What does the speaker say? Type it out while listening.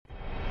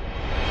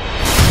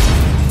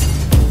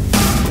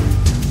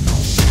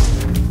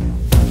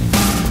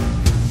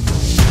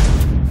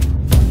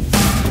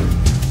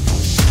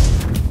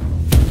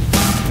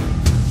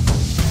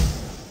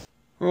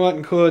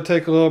cool to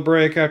take a little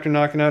break after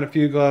knocking out a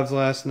few gloves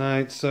last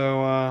night.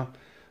 So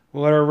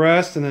we'll let her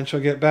rest, and then she'll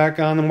get back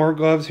on the more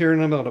gloves here in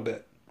a little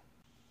bit.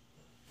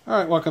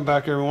 Alright, welcome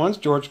back everyone. It's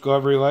George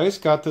Glove Relace.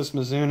 Got this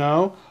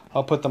Mizuno.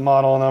 I'll put the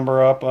model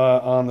number up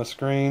on the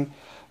screen.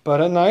 But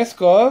a nice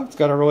glove. It's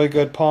got a really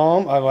good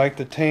palm. I like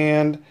the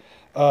tanned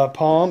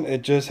palm.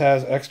 It just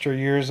has extra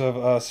years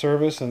of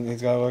service, and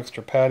he's got a little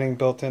extra padding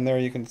built in there.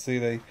 You can see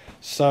they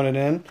sewn it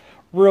in.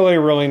 Really,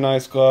 really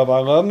nice glove. I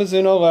love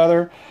Mizuno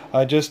leather.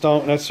 I just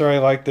don't necessarily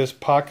like this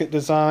pocket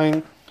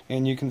design,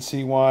 and you can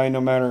see why. No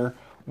matter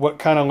what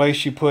kind of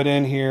lace you put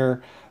in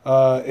here,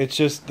 it's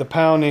just the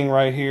pounding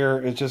right here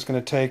is just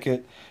going to take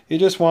it. You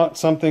just want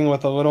something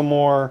with a little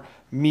more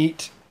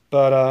meat,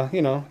 but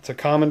you know, it's a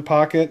common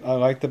pocket. I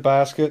like the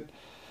basket.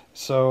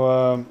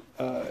 So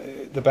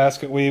the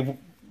basket weave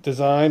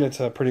design, it's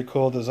a pretty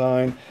cool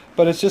design,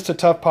 but it's just a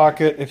tough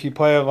pocket. If you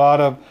play a lot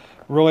of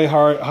really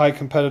high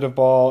competitive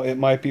ball, it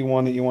might be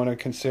one that you want to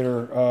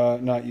consider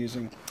not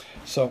using.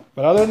 So,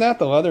 but other than that,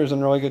 the leather is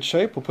in really good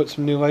shape. We'll put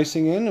some new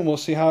lacing in, and we'll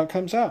see how it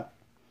comes out.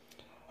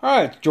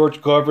 Alright,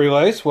 George Glove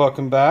Relace,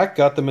 welcome back.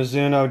 Got the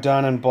Mizuno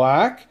done in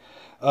black.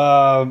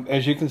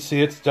 As you can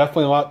see, it's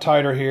definitely a lot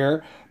tighter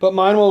here, but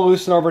mine will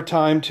loosen over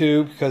time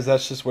too, because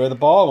that's just where the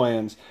ball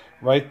lands.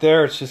 Right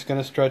there, it's just going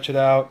to stretch it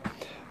out.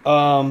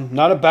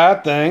 Not a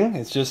bad thing.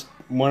 It's just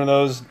one of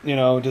those, you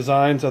know,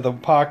 designs of the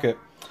pocket.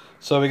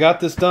 So we got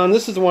this done.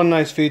 This is one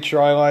nice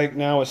feature I like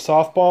now with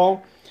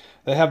softball.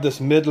 They have this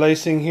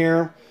mid-lacing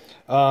here,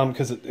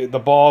 because the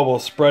ball will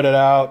spread it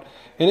out.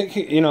 And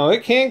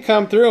it can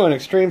come through in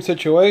extreme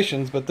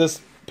situations, but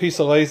this piece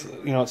of lace,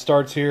 you know, it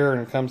starts here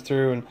and it comes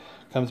through and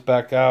comes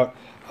back out.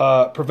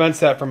 Prevents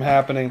that from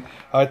happening.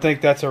 I think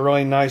that's a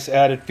really nice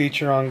added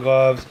feature on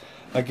gloves.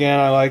 Again,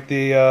 I like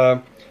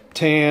the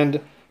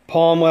tanned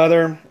palm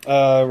leather.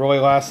 Really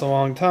lasts a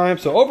long time.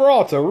 So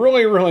overall, it's a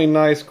really, really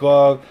nice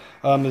glove.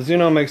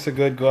 Mizuno makes a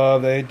good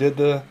glove. They did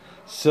the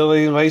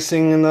silly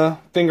lacing in the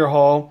finger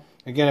hole.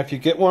 Again, if you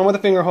get one with a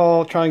finger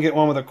hole, try and get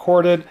one with a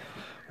corded,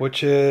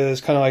 which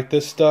is kind of like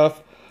this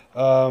stuff.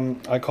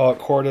 I call it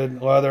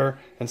corded leather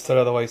instead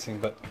of the lacing.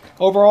 But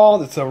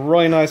overall, it's a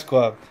really nice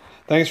glove.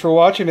 Thanks for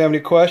watching. If you have any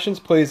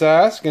questions, please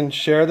ask, and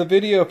share the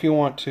video if you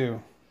want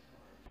to.